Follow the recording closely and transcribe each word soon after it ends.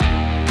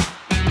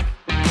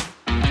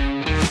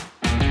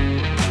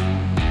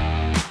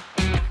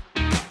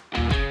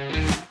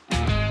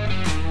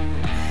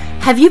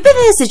Have you been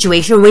in a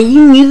situation where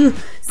you knew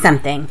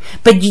something,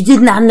 but you did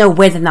not know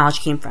where the knowledge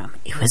came from?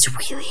 It was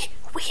really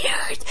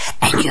weird,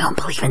 and you don't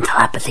believe in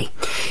telepathy.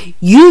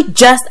 You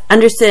just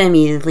understood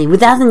immediately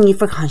without the need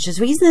for conscious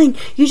reasoning.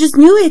 You just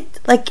knew it,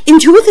 like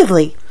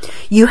intuitively.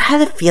 You had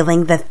a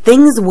feeling that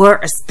things were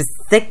a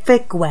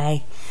specific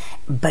way,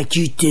 but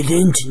you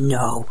didn't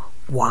know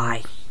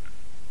why.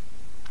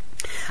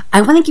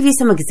 I want to give you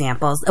some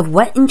examples of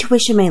what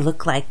intuition may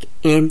look like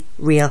in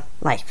real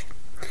life.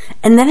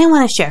 And then I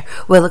want to share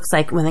what it looks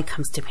like when it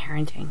comes to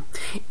parenting.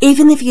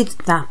 Even if you do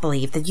not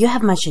believe that you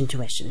have much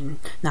intuition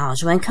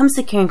knowledge when it comes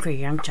to caring for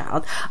your young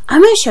child,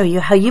 I'm going to show you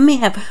how you may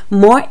have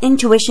more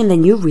intuition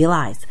than you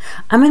realize.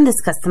 I'm going to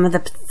discuss some of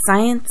the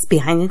science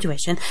behind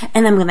intuition,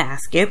 and I'm going to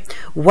ask you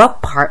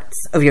what parts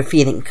of your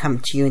feeding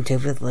come to you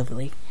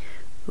intuitively.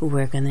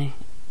 We're going to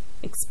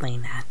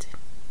explain that.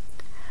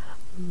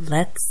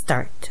 Let's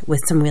start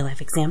with some real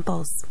life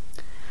examples.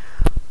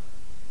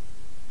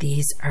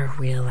 These are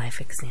real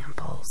life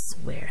examples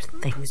where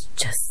things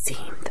just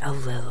seemed a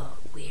little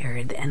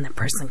weird and the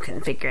person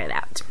couldn't figure it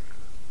out.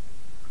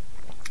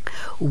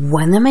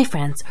 One of my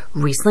friends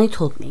recently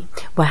told me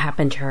what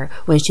happened to her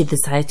when she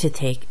decided to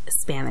take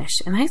Spanish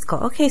in high school.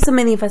 Okay, so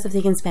many of us have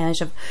taken Spanish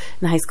in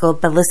high school,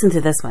 but listen to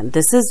this one.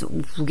 This is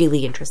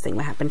really interesting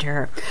what happened to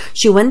her.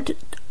 She went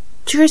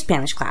to her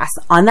Spanish class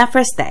on that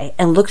first day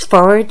and looked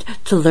forward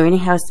to learning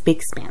how to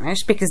speak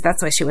Spanish, because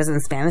that's why she was in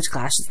Spanish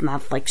class. It's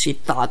not like she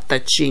thought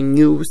that she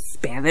knew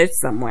Spanish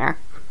somewhere.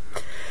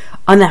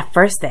 On that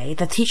first day,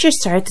 the teacher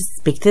started to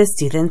speak to the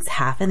students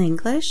half in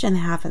English and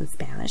half in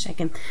Spanish. I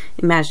can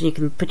imagine you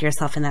can put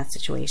yourself in that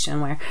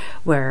situation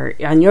where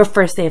on your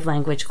first day of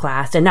language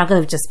class, they're not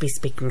going to just be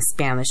speaking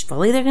Spanish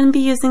fully. They're going to be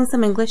using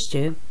some English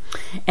too.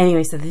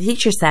 Anyway, so the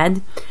teacher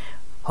said,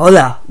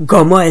 "Hola,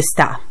 ¿cómo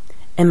está?"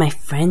 And my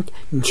friend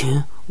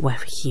knew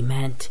what he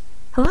meant.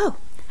 Hello,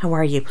 how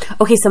are you?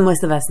 Okay, so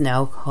most of us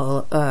know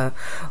hola,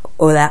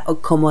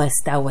 ¿cómo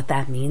está, what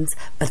that means,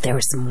 but there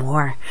was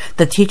more.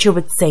 The teacher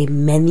would say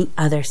many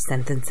other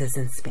sentences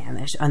in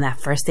Spanish on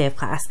that first day of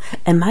class,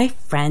 and my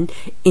friend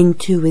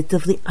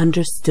intuitively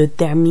understood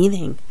their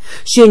meaning.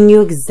 She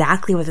knew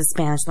exactly what the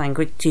Spanish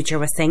language teacher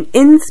was saying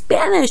in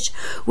Spanish,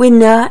 with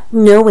not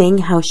knowing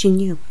how she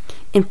knew.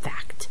 In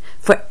fact,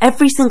 for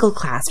every single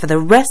class for the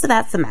rest of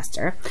that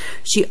semester,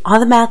 she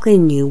automatically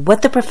knew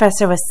what the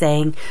professor was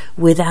saying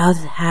without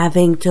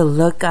having to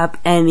look up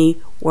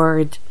any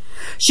word.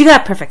 She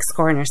got a perfect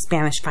score in her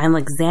Spanish final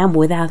exam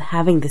without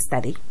having to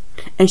study,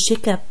 and she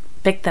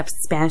picked up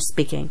Spanish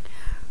speaking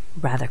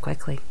rather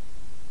quickly.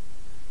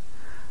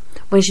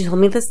 When she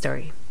told me the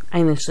story, I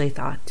initially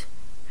thought,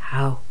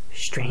 how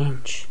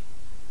strange.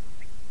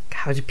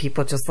 How do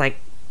people just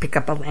pick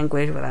up a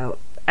language without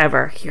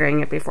ever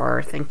hearing it before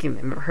or thinking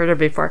they've never heard it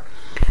before?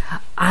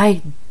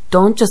 I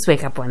don't just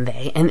wake up one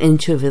day and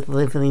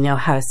intuitively know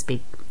how to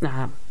speak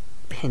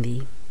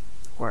Hindi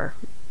or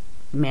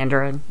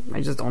Mandarin.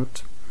 I just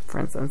don't, for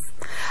instance.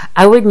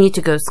 I would need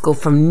to go to school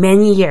for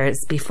many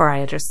years before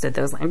I understood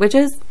those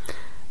languages.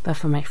 But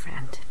for my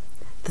friend,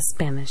 the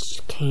Spanish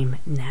came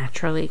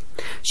naturally.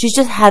 She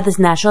just had this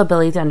natural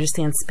ability to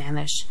understand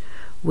Spanish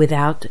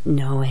without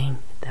knowing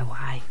the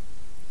why.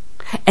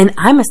 And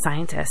I'm a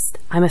scientist.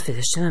 I'm a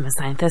physician. I'm a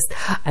scientist.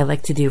 I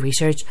like to do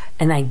research,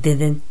 and I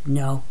didn't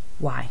know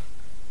why.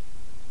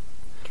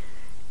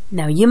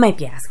 Now, you might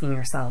be asking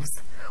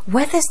yourselves,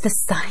 what is the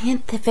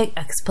scientific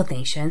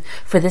explanation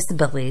for this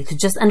ability to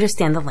just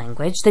understand the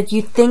language that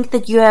you think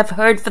that you have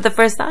heard for the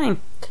first time?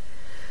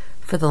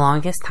 For the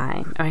longest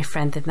time, my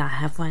friend did not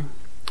have one.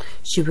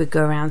 She would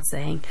go around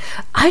saying,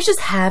 I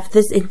just have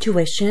this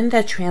intuition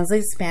that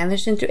translates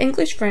Spanish into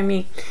English for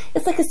me.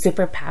 It's like a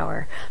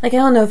superpower. I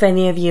don't know if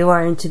any of you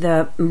are into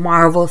the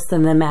Marvel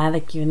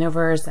Cinematic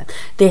Universe.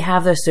 They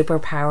have their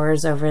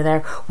superpowers over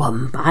there. Well,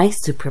 my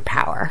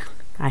superpower,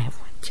 I have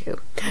one too,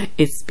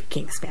 is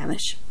speaking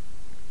Spanish.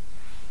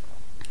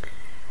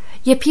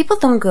 Yet people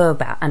don't go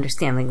about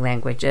understanding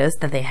languages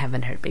that they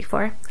haven't heard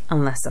before,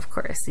 unless, of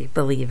course, you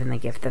believe in the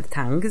gift of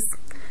tongues.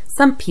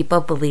 Some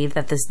people believe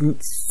that this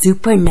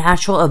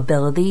supernatural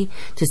ability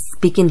to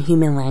speak in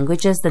human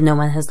languages that no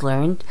one has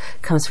learned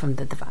comes from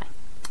the divine.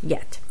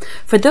 Yet,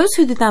 for those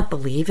who do not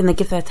believe in the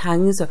gift of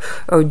tongues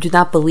or do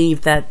not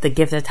believe that the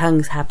gift of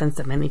tongues happens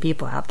to many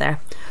people out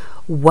there,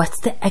 what's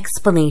the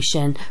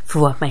explanation for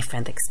what my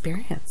friend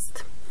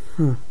experienced?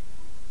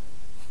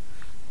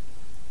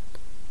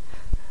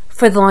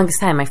 For the longest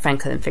time, my friend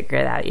couldn't figure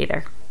it out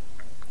either.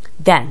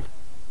 Then,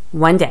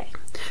 one day,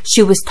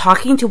 she was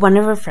talking to one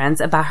of her friends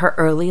about her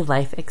early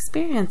life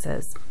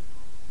experiences.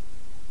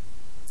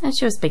 And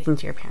she was speaking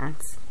to her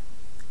parents.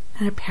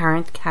 And her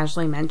parent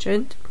casually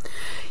mentioned,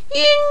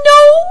 you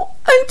know,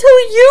 until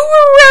you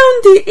were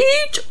around the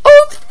age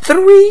of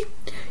 3,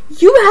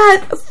 you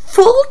had a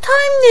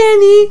full-time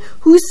nanny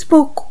who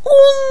spoke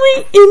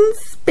only in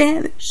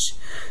Spanish.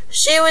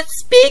 She would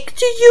speak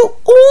to you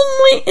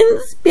only in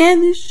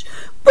Spanish,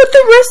 but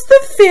the rest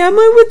of the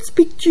family would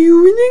speak to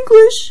you in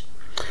English.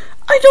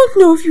 I don't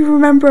know if you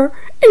remember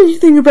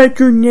anything about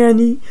your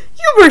nanny.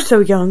 You were so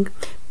young.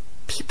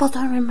 People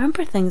don't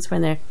remember things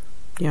when they're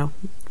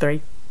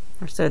 3,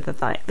 or so the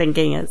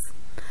thinking is.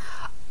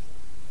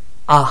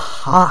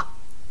 Aha!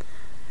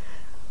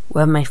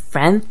 What my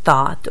friend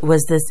thought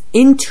was this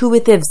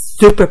intuitive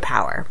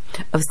superpower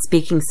of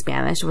speaking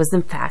Spanish was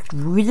in fact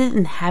rooted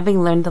in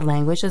having learned the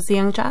language as a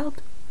young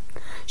child.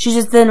 She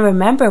just didn't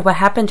remember what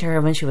happened to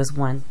her when she was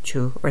 1,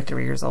 2, or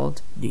 3 years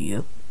old. Do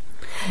you?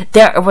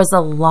 There was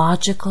a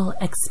logical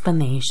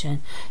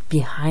explanation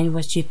behind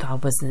what she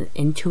thought was an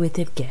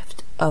intuitive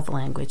gift of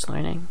language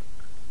learning.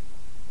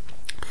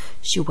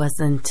 She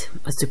wasn't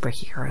a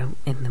superhero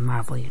in the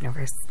Marvel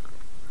Universe.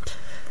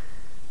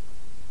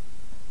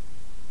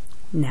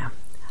 Now,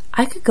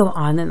 I could go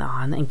on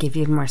and give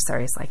you more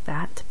stories like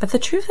that, but the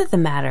truth of the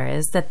matter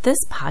is that this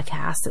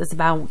podcast is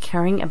about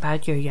caring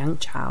about your young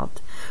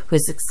child who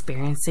is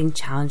experiencing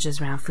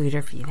challenges around food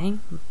or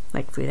feeding,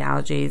 like food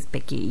allergies,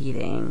 picky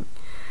eating,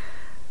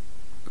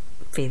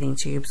 feeding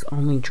tubes,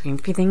 only dream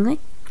feeding, like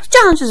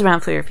challenges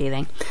around food or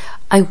feeding.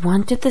 I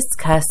want to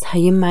discuss how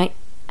you might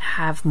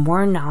have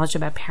more knowledge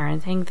about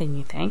parenting than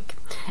you think,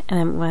 and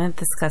I want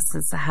to discuss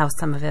how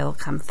some of it will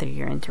come through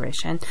your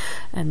intuition.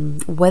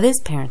 What is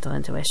parental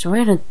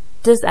intuition?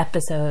 This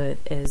episode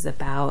is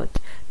about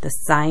the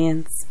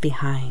science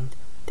behind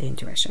the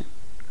intuition,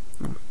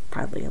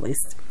 probably at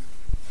least.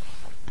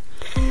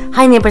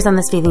 Hi neighbors on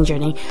this feeding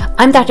journey.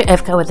 I'm Dr.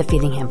 Evka with the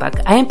Feeding Handbook.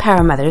 I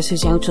empower mothers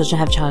whose young children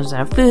have challenges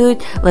around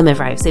food, limited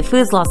variety of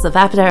foods, loss of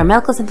appetite, or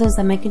medical symptoms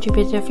that might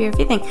contribute to a fear of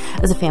feeding.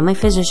 As a family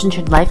physician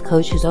turned life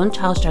coach whose own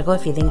child struggled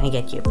with feeding, I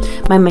get you.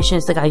 My mission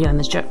is to guide you on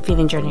this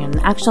feeding journey in an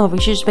actionable,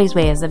 research-based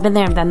way. As I've been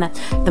there and done that,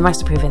 the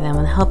marks are proven, and I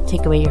want to help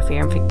take away your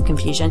fear and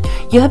confusion.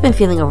 You have been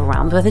feeling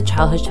overwhelmed with a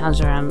child who's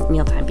challenged around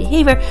mealtime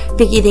behavior,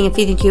 picky eating, a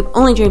feeding tube,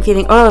 only dream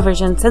feeding, oral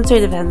aversion, sensory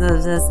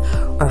defensiveness,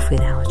 or food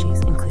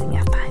allergies, including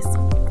F-pies.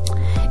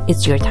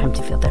 It's your time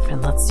to feel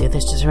different. Let's do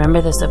this. Just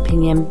remember this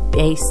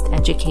opinion-based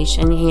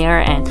education here,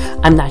 and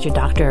I'm not your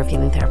doctor or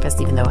feeling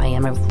therapist, even though I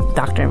am a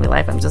doctor in real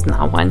life. I'm just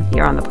not one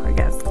here on the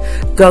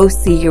podcast. Go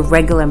see your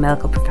regular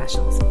medical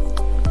professionals.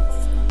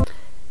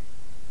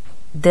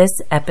 This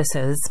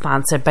episode is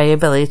sponsored by your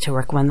ability to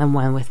work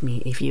one-on-one with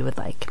me if you would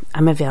like.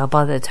 I'm available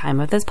at the time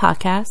of this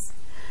podcast.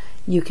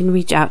 You can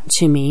reach out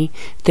to me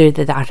through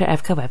the Dr.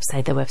 Evka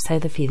website, the website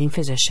of the Feeding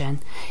Physician.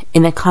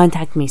 In the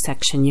Contact Me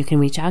section, you can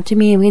reach out to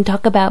me and we can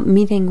talk about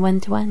meeting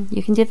one-to-one.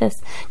 You can do this.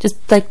 Just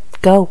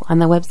go on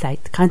the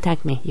website,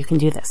 contact me. You can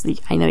do this.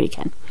 I know you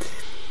can.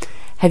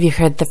 Have you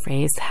heard the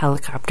phrase,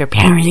 helicopter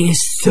parenting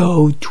is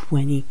so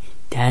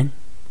 2010?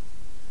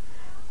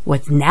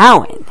 What's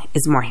now in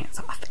is more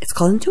hands-off. It's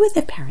called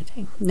intuitive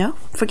parenting. No,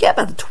 forget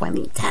about the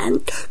 2010.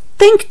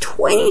 Think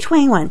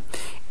 2021.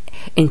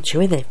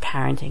 Intuitive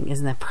parenting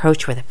is an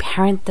approach where the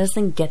parent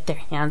doesn't get their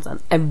hands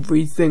on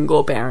every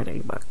single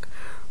parenting book.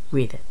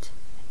 Read it,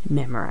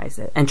 memorize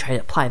it, and try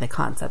to apply the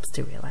concepts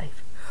to real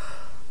life.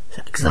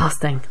 It's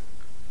exhausting.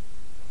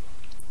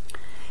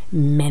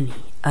 Many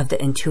of the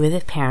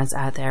intuitive parents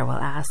out there will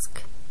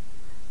ask,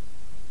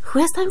 who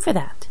has time for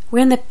that? We're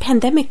in the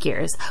pandemic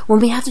years when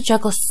we have to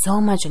juggle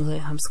so much,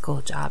 including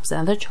homeschool jobs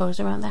and other chores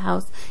around the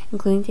house,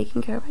 including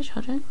taking care of our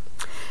children.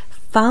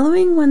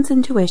 Following one's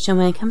intuition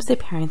when it comes to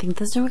parenting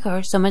doesn't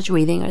require so much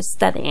reading or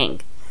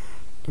studying.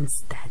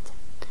 Instead,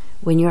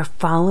 when you're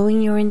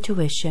following your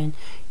intuition,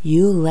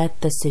 you let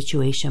the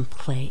situation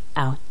play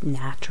out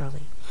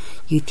naturally.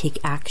 You take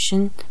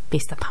action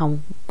based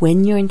upon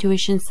when your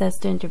intuition says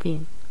to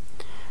intervene.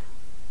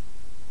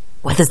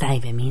 What does that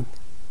even mean?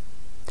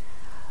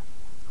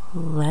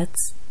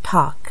 Let's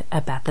talk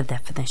about the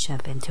definition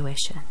of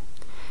intuition.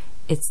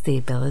 It's the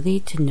ability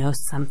to know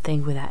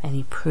something without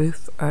any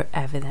proof or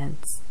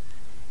evidence.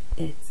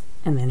 It's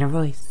an inner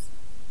voice,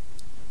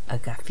 a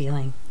gut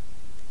feeling,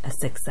 a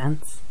sixth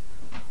sense,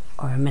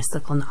 or a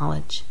mystical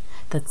knowledge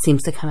that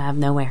seems to come out of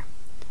nowhere.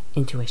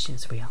 Intuition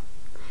is real,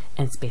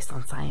 and it's based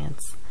on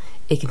science.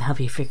 It can help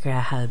you figure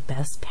out how to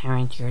best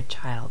parent your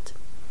child.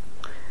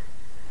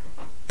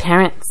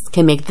 Parents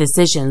can make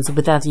decisions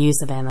without the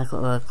use of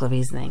analytical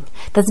reasoning.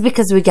 That's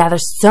because we gather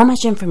so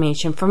much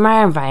information from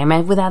our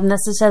environment without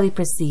necessarily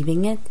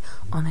perceiving it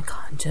on a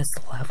conscious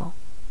level.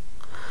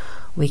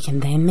 We can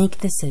then make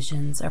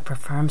decisions or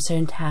perform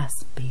certain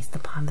tasks based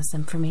upon this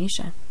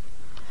information.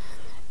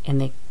 In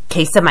the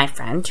case of my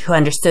friend, who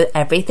understood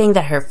everything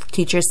that her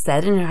teacher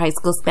said in her high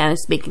school Spanish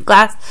speaking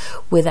class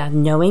without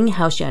knowing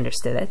how she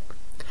understood it,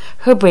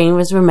 her brain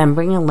was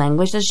remembering a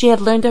language that she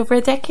had learned over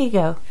a decade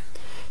ago.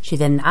 She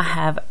did not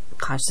have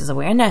conscious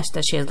awareness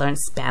that she had learned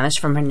Spanish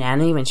from her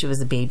nanny when she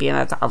was a baby and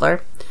a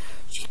toddler.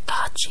 She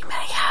thought she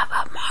may have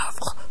a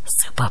Marvel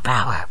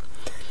superpower.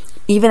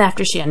 Even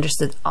after she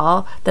understood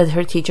all that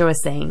her teacher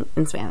was saying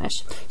in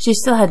Spanish, she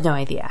still had no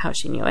idea how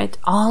she knew it.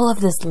 All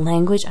of this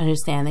language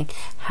understanding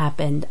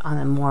happened on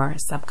a more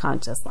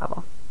subconscious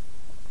level.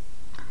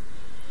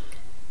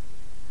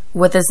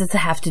 What does this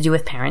have to do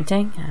with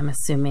parenting? I'm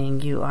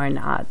assuming you are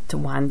not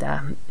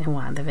Wanda in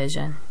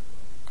WandaVision,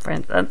 for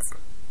instance.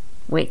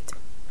 Wait.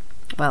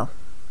 Well,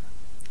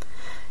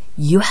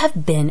 you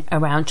have been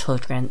around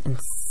children in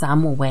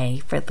some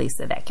way for at least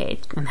a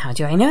decade. And how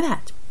do I know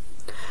that?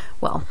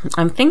 Well,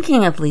 I'm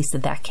thinking at least a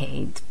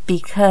decade,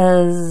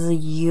 because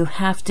you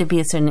have to be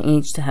a certain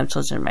age to have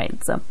children,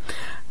 right? So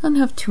I don't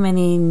have too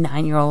many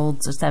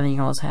 9-year-olds or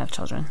 7-year-olds who have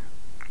children.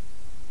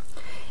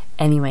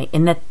 Anyway,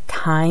 in that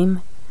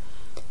time,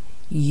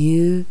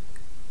 you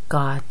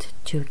got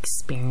to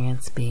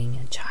experience being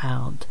a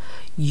child.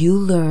 You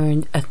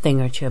learned a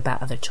thing or two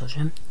about other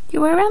children.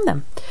 You were around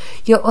them.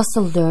 You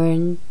also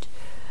learned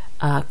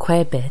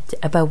quite a bit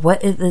about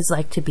what it is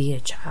like to be a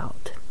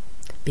child.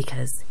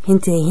 Because,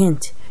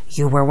 hint,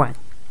 you were one.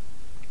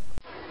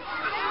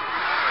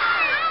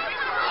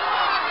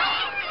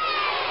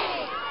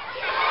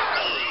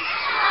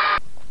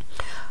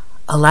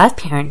 A lot of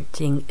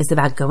parenting is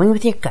about going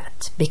with your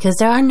gut, because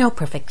there are no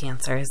perfect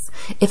answers.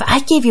 If I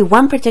gave you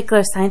one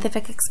particular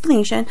scientific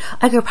explanation,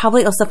 I could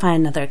probably also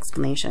find another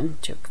explanation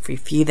to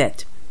refute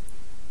it.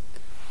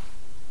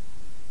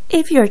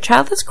 If your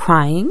child is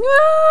crying,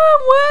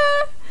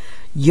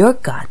 your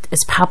gut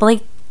is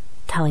probably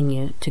telling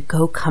you to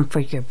go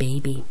comfort your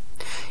baby.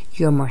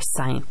 Your more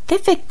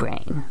scientific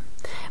brain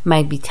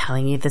might be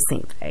telling you the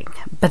same thing,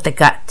 but the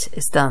gut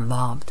is still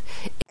involved.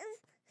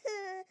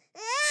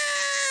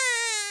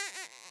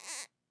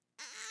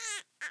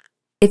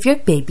 If your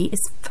baby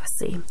is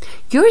fussy,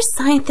 your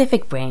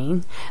scientific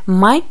brain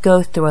might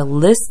go through a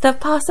list of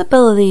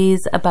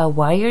possibilities about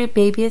why your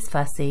baby is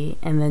fussy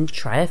and then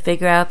try to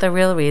figure out the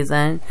real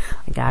reason,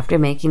 like after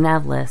making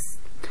that list.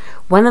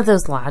 One of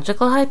those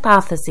logical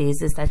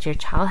hypotheses is that your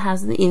child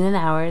hasn't eaten in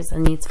hours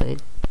and needs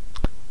food.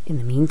 In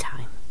the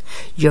meantime,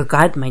 your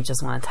gut might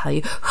just want to tell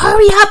you,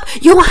 hurry up!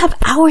 You won't have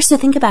hours to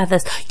think about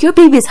this. Your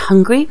baby is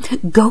hungry.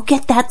 Go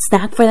get that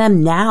snack for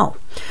them now.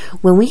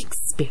 When we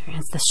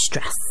experience the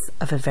stress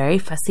of a very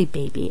fussy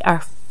baby,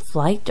 our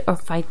flight or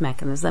fight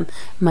mechanism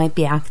might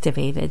be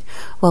activated.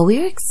 While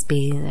we are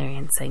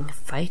experiencing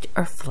fight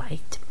or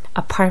flight,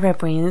 a part of our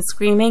brain is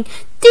screaming,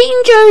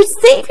 danger!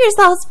 Save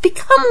yourselves!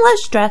 Become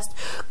less stressed!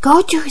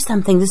 Go do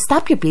something to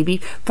stop your baby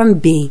from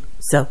being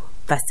so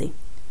fussy.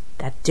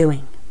 That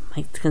doing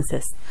might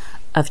consist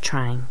of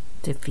trying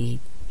to feed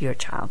your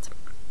child.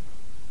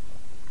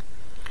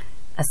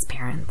 As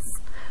parents,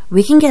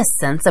 we can get a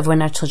sense of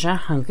when our children are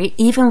hungry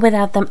even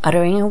without them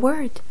uttering a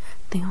word.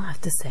 They don't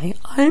have to say,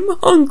 I'm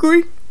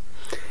hungry.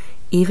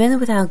 Even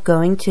without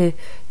going to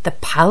the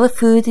pile of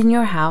food in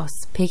your house,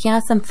 picking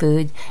out some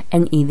food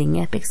and eating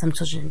it, because some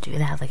children do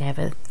that. Like I have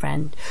a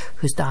friend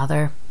whose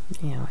daughter,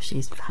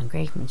 she's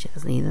hungry and she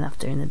doesn't eat enough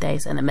during the day.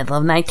 So in the middle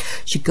of the night,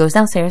 she goes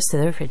downstairs to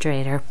the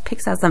refrigerator,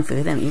 picks out some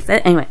food and eats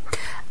it. Anyway,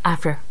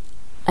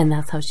 and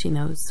that's how she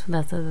knows,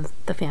 that's how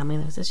the family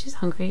knows that she's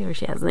hungry or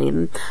she hasn't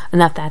eaten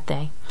enough that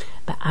day.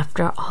 But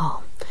after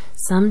all,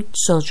 some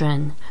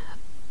children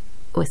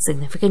with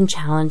significant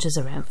challenges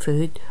around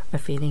food or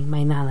feeding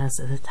might not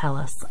answer to tell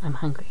us, I'm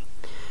hungry.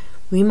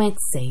 We might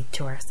say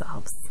to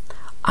ourselves,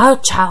 our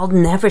child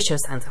never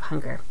shows signs of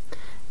hunger.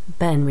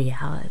 But in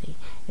reality,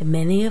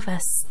 many of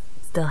us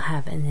still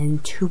have an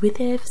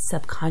intuitive,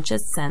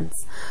 subconscious sense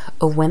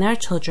of when our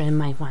children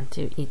might want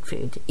to eat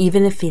food,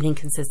 even if feeding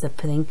consists of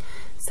putting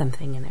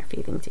something in their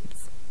feeding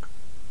tubes.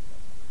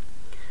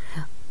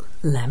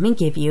 Let me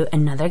give you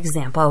another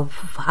example of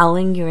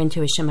following your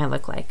intuition might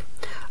look like.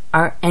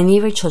 Are any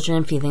of your children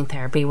in feeding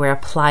therapy where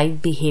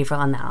applied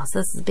behavioral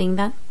analysis is being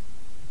done?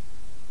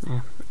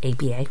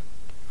 ABA.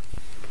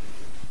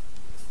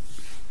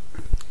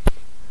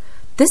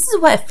 This is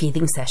what a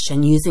feeding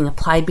session using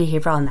applied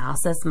behavioral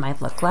analysis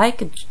might look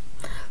like.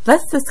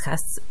 Let's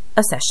discuss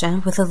a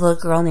session with a little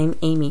girl named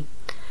Amy.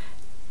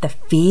 The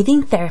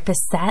feeding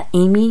therapist sat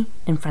Amy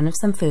in front of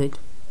some food.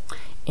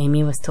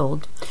 Amy was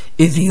told,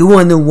 if you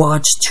want to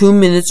watch 2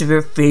 minutes of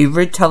your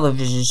favorite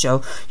television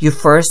show, you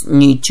first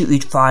need to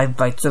eat 5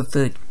 bites of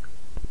food.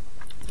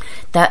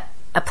 That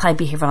applied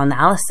behavioral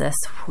analysis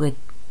would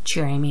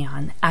cheer Amy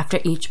on. After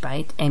each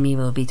bite, Amy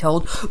will be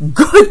told,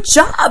 good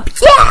job!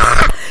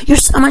 Yeah! You're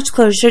so much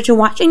closer to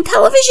watching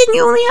television.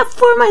 You only have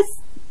 4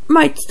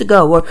 bites to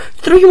go, or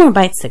 3 more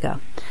bites to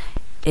go.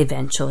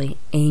 Eventually,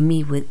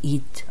 Amy would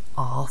eat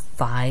all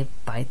 5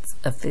 bites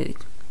of food.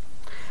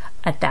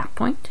 At that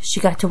point, she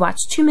got to watch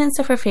 2 minutes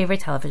of her favorite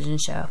television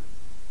show.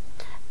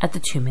 At the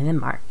 2-minute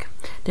mark,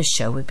 the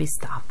show would be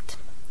stopped.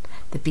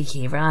 The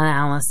behavioral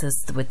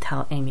analysis would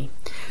tell Amy,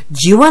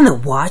 do you want to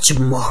watch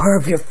more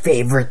of your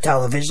favorite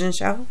television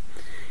show?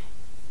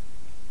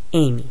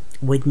 Amy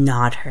would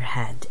nod her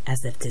head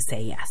as if to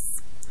say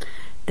yes.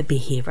 The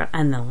behavioral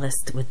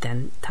analyst would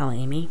then tell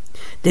Amy,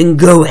 then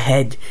go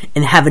ahead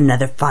and have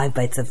another 5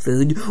 bites of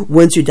food.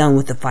 Once you're done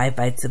with the 5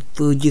 bites of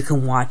food, you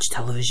can watch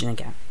television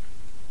again.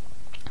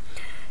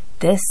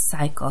 This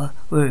cycle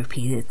will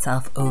repeat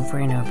itself over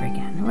and over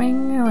again.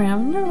 Ring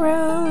around the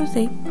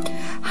rosy.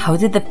 How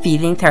did the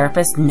feeding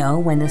therapist know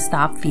when to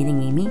stop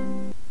feeding Amy?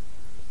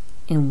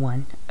 In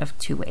one of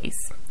 2 ways.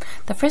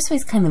 The first way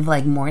is kind of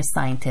like more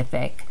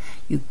scientific.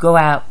 You go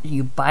out,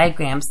 you buy a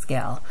gram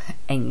scale,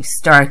 and you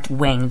start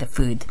weighing the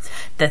food.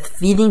 The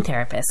feeding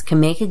therapist can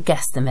make a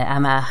guesstimate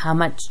about how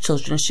much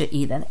children should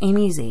eat at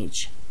Amy's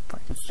age. For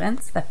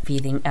instance, the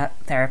feeding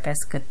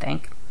therapist could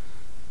think,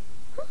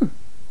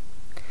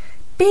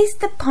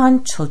 Based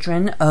upon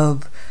children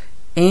of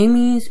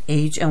Amy's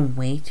age and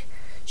weight,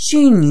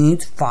 she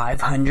needs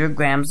 500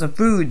 grams of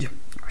food,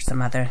 or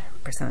some other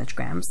percentage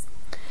grams.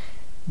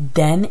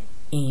 Then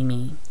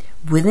Amy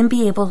wouldn't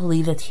be able to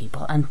leave the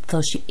table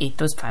until she ate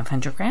those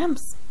 500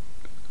 grams.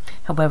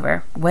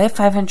 However, what if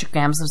 500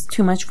 grams was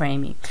too much for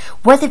Amy?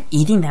 What if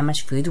eating that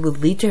much food would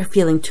lead to her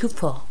feeling too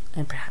full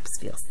and perhaps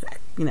feel sick?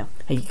 You know,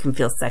 how you can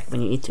feel sick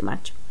when you eat too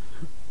much.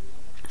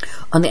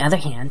 On the other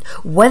hand,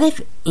 what if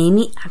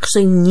Amy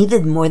actually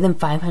needed more than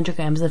 500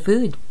 grams of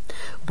food?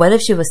 What if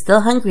she was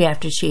still hungry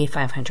after she ate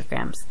 500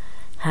 grams?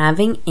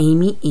 Having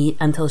Amy eat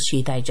until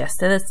she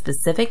digested a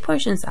specific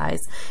portion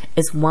size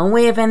is one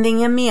way of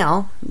ending a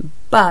meal,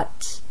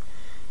 but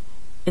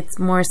it's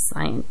more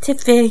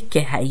scientific.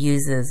 It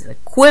uses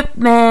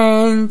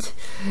equipment.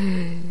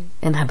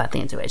 And how about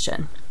the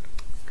intuition?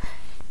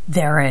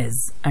 There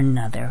is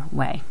another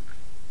way.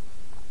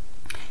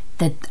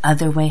 The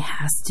other way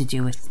has to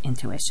do with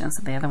intuition.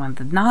 So the other one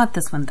did not,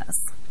 this one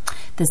does.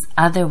 This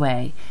other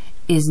way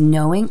is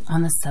knowing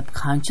on a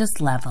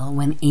subconscious level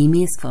when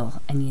Amy is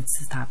full and needs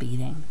to stop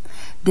eating.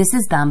 This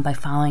is done by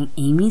following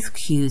Amy's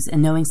cues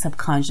and knowing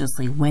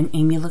subconsciously when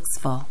Amy looks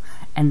full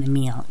and the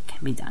meal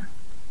can be done.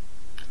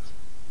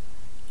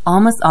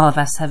 Almost all of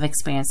us have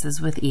experiences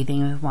with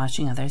eating and with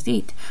watching others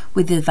eat.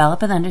 We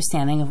develop an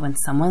understanding of when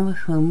someone with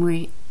whom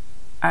we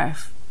are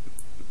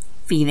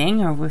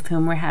feeding or with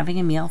whom we're having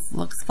a meal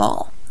looks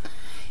full.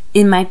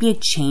 It might be a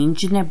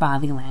change in their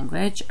body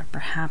language or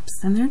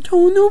perhaps in their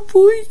tone of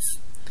voice.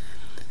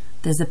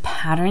 There's a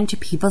pattern to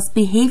people's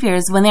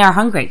behaviors when they are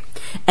hungry,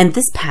 and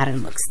this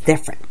pattern looks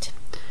different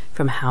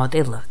from how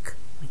they look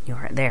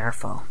when they are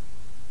full.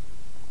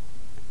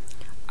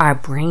 Our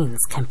brains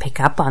can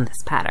pick up on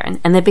this pattern,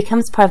 and it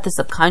becomes part of the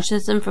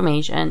subconscious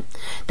information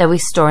that we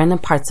store in the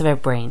parts of our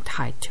brain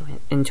tied to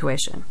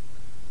intuition.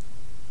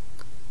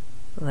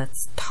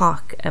 Let's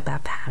talk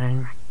about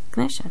pattern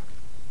recognition.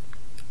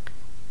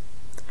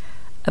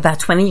 About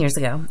 20 years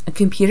ago, a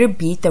computer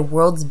beat the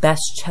world's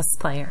best chess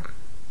player.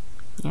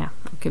 Yeah,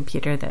 a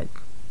computer that.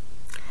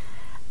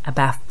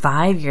 About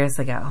 5 years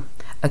ago,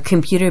 a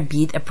computer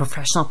beat a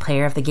professional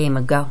player of the game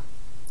of Go.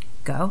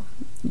 Go?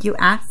 You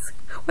ask?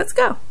 What's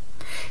Go?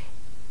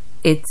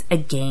 It's a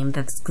game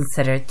that's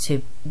considered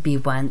to be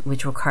one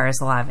which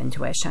requires a lot of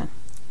intuition.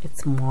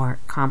 It's more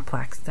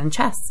complex than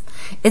chess.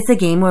 It's a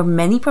game where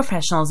many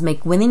professionals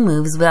make winning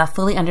moves without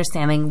fully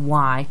understanding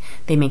why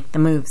they make the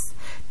moves.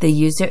 They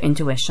use their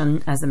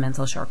intuition as a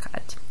mental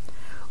shortcut.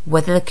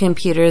 What do the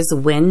computer's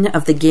win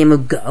of the game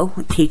of Go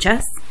teach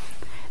us?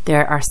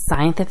 There are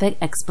scientific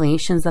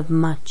explanations of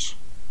much,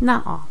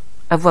 not all,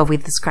 of what we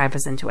describe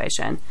as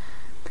intuition.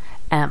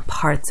 And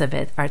parts of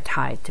it are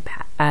tied to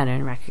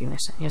pattern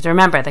recognition. You have to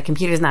remember, the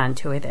computer is not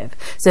intuitive.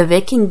 So if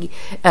it can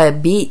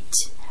beat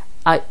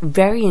a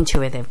very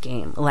intuitive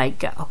game like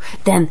Go,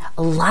 then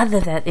a lot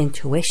of that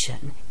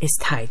intuition is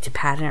tied to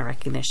pattern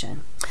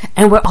recognition.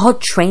 And we're all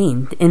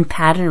trained in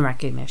pattern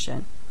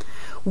recognition.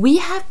 We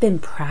have been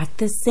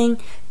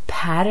practicing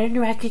pattern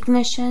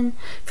recognition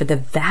for the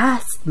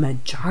vast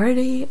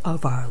majority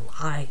of our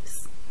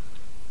lives.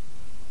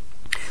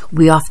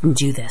 We often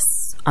do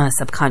this on a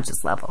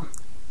subconscious level,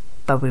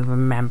 but we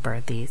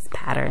remember these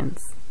patterns.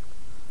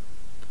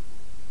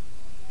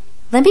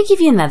 Let me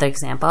give you another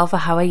example of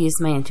how I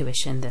use my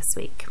intuition this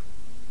week.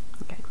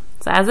 Okay.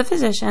 So as a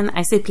physician,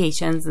 I see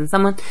patients and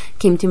someone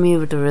came to me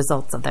with the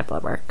results of their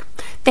blood work.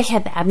 They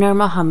had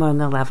abnormal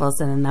hormonal levels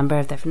in a number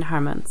of different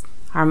hormones,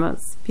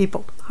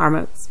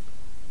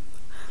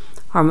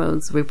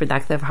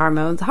 reproductive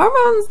hormones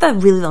that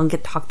really don't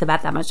get talked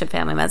about that much in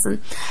family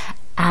medicine.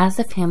 As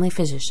a family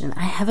physician,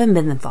 I haven't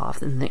been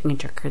involved in the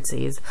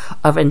intricacies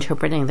of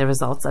interpreting the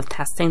results of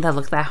testing that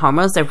look at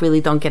hormones that really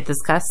don't get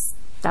discussed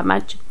that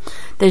much.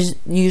 They're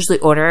usually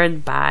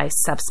ordered by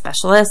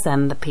subspecialists,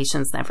 and the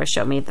patients never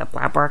show me the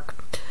lab work.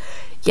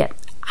 Yet,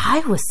 I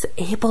was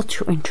able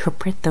to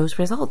interpret those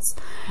results,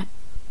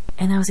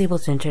 and I was able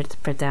to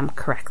interpret them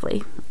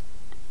correctly.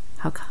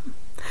 How come?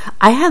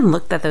 I hadn't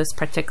looked at those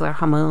particular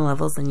hormonal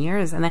levels in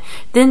years, and I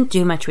didn't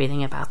do much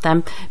reading about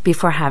them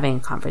before having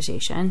a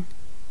conversation.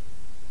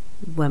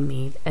 What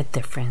made a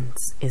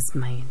difference is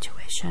my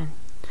intuition.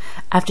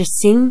 After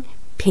seeing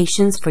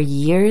patients for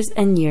years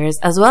and years,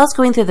 as well as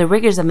going through the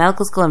rigors of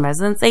medical school and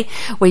residency,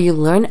 where you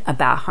learn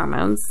about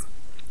hormones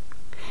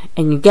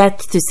and you get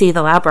to see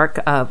the lab work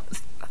of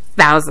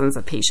thousands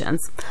of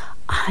patients,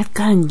 I've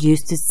gotten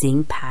used to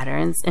seeing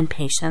patterns in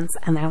patients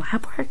and their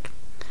lab work.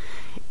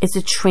 It's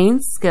a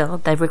trained skill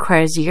that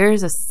requires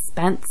years of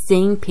spent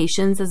seeing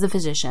patients as a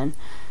physician,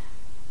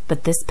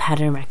 but this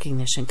pattern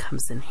recognition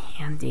comes in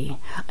handy.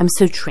 I'm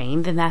so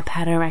trained in that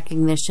pattern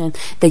recognition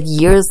that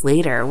years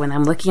later, when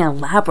I'm looking at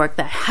lab work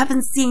that I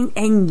haven't seen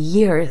in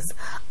years,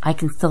 I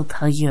can still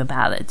tell you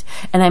about it.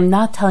 And I'm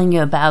not telling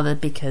you about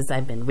it because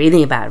I've been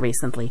reading about it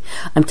recently.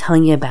 I'm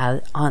telling you about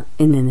it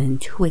in an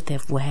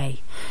intuitive way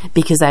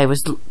because I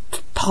was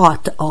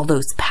taught all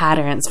those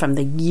patterns from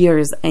the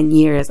years and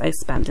years I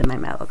spent in my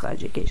medical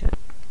education.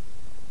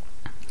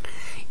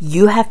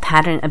 You have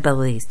pattern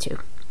abilities too.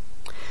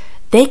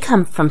 They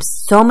come from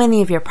so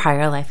many of your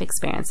prior life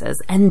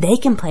experiences, and they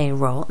can play a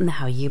role in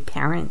how you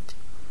parent.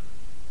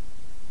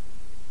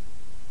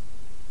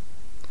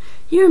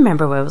 You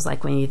remember what it was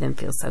like when you didn't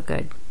feel so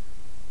good.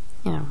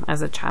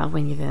 As a child,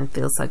 when you didn't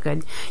feel so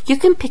good. You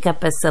can pick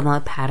up a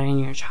similar pattern in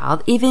your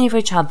child, even if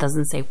your child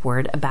doesn't say a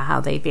word about how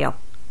they feel.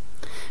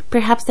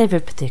 Perhaps they have a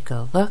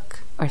particular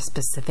look or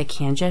specific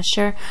hand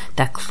gesture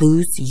that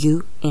clues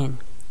you in.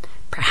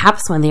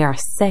 Perhaps when they are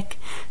sick,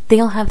 they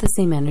don't have the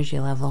same energy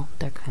level.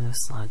 They're kind of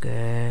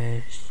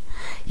sluggish.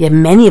 Yet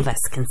many of us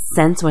can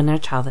sense when our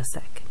child is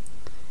sick.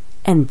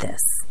 And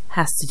this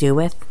has to do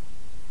with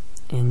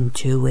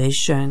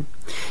intuition.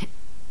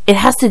 It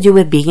has to do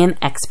with being an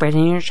expert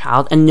in your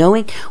child and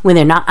knowing when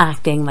they're not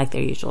acting like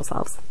their usual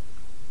selves.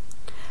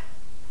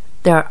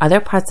 There are other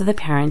parts of the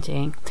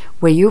parenting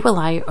where you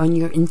rely on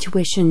your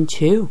intuition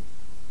too.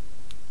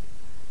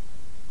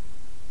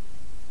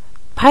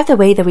 Part of the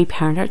way that we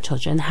parent our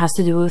children has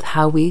to do with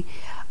how we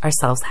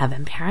ourselves have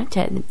been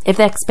parented. If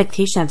the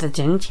expectation at the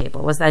dinner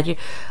table was that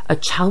a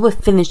child would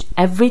finish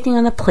everything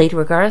on the plate,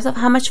 regardless of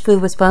how much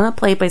food was put on a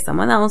plate by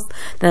someone else,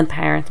 then the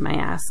parent might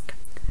ask,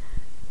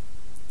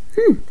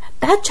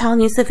 that child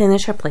needs to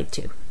finish her plate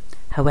too.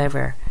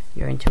 However,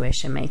 your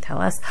intuition may tell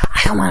us,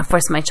 I don't want to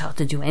force my child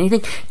to do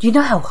anything. Do you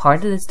know how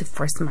hard it is to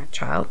force my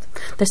child?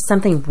 There's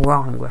something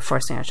wrong with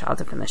forcing our child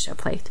to finish their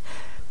plate.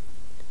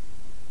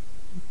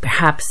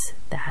 Perhaps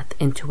that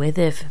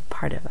intuitive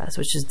part of us,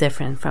 which is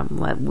different from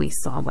what we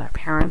saw what our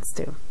parents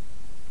do,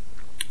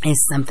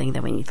 is something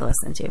that we need to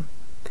listen to.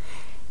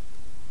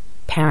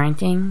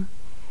 Parenting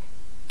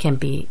can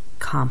be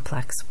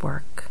complex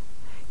work.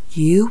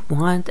 You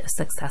want a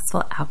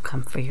successful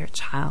outcome for your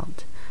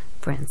child.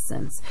 For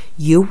instance,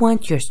 you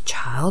want your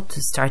child to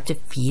start to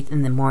feed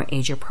in a more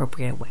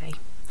age-appropriate way.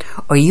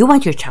 Or you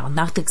want your child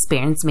not to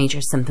experience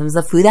major symptoms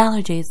of food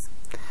allergies.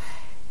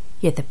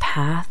 Yet the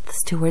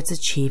paths towards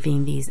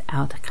achieving these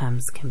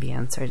outcomes can be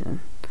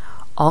uncertain.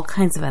 All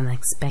kinds of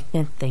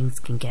unexpected things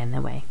can get in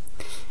the way.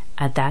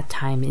 At that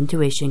time,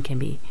 intuition can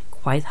be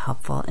quite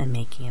helpful in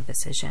making a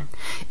decision.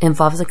 It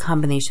involves a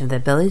combination of the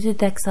ability to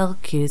detect subtle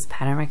cues,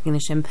 pattern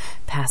recognition,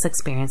 past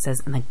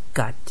experiences, and a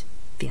gut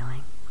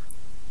feeling.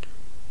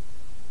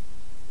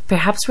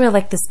 Perhaps we're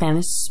like the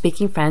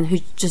Spanish-speaking friend who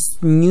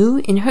just knew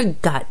in her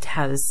gut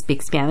how to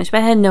speak Spanish,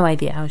 but had no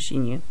idea how she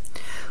knew.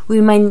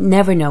 We might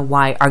never know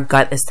why our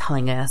gut is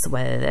telling us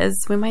what it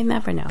is. We might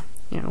never know.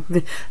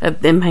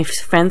 In my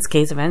friend's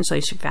case,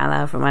 eventually she found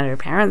out from one of her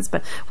parents,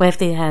 but what if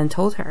they hadn't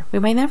told her? We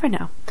might never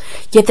know.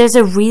 Yet there's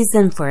a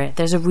reason for it.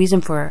 There's a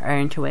reason for our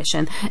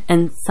intuition.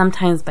 And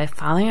sometimes by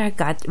following our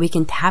gut, we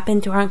can tap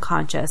into our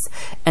unconscious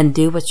and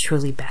do what's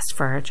truly best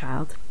for our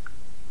child.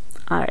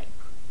 All right.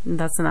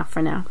 That's enough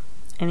for now.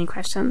 Any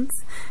questions?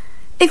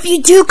 If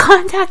you do,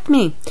 contact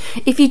me.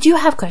 If you do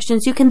have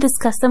questions, you can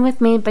discuss them with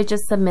me by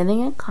just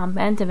submitting a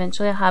comment.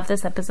 Eventually, I'll have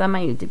this episode on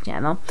my YouTube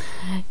channel.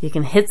 You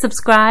can hit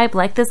subscribe,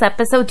 like this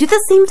episode. Do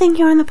the same thing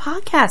here on the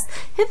podcast.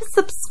 Hit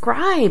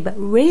subscribe.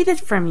 Rate it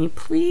for me,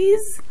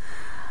 please.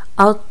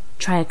 I'll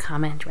try a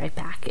comment right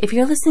back. If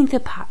you're listening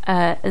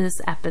to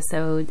this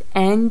episode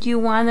and you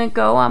want to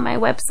go on my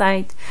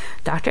website,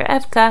 Dr.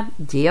 Evka,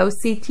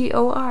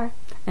 DOCTOR,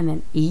 and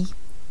then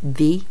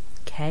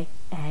EVKA,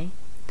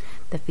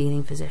 the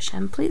Feeding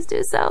Physician, please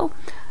do so.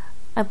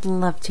 I'd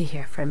love to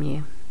hear from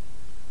you.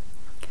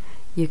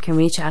 You can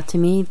reach out to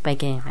me by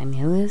getting my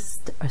mail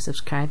list or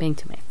subscribing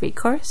to my free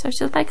course or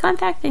just by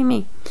contacting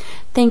me.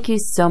 Thank you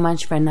so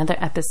much for another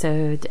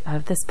episode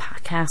of this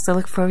podcast. I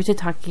look forward to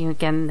talking to you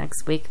again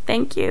next week.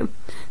 Thank you.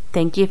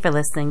 Thank you for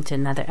listening to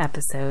another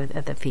episode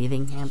of the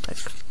Feeding Handbook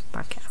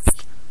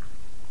podcast.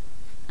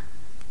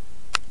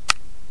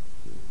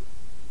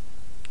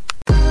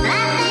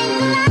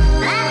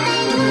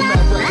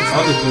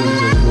 Other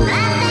dudes